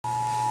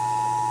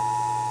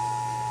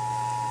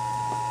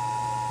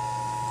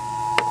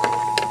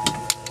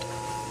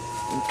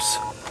Oops.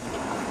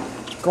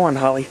 Go on,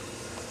 Holly.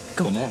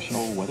 Go. The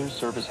National Weather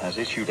Service has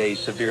issued a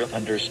severe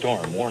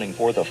thunderstorm warning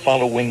for the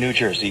following New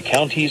Jersey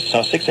counties: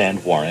 Sussex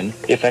and Warren,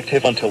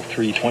 effective until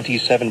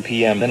 3:27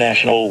 p.m. The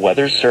National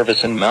Weather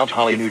Service in Mount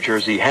Holly, New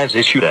Jersey has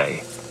issued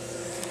a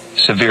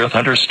severe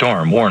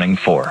thunderstorm warning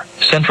for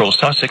central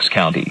Sussex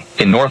County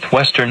in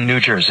northwestern New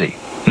Jersey,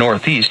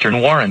 northeastern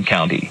Warren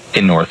County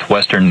in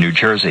northwestern New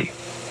Jersey,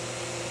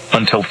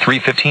 until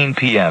 3:15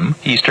 p.m.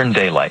 Eastern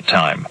Daylight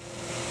Time.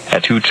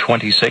 At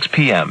 2:26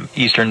 p.m.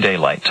 Eastern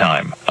Daylight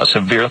Time, a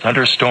severe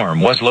thunderstorm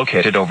was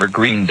located over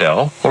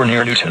Greendale, or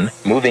near Newton,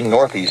 moving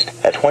northeast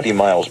at 20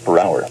 miles per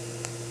hour.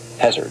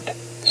 Hazard: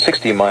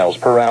 60 miles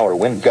per hour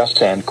wind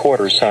gusts and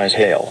quarter-size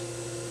hail.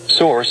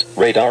 Source: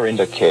 radar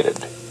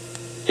indicated.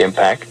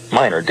 Impact: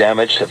 minor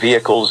damage to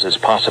vehicles is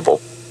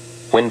possible.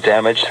 Wind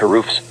damage to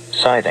roofs,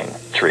 siding,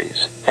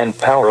 trees, and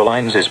power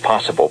lines is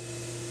possible.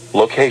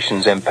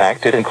 Locations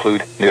impacted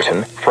include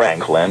Newton,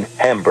 Franklin,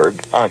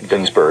 Hamburg,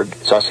 Ogdensburg,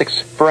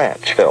 Sussex,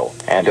 Branchville,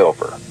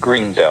 Andover,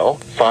 Greendale,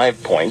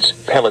 5 Points,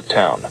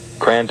 Pellettown,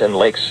 Crandon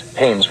Lakes,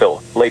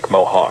 Haynesville, Lake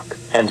Mohawk,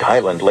 and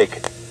Highland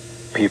Lake.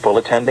 People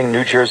attending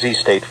New Jersey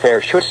State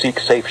Fair should seek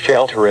safe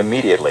shelter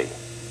immediately.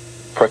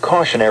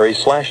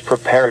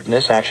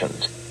 Precautionary/preparedness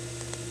actions.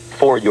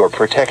 For your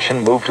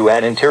protection, move to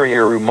an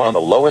interior room on the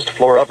lowest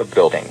floor of a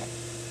building.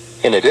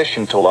 In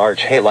addition to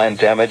large hail and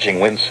damaging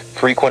winds,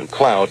 frequent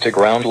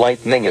cloud-to-ground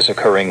lightning is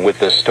occurring with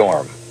this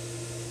storm.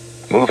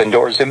 Move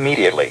indoors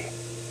immediately.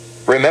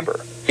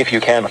 Remember, if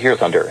you can hear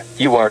thunder,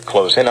 you are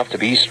close enough to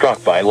be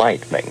struck by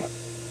lightning.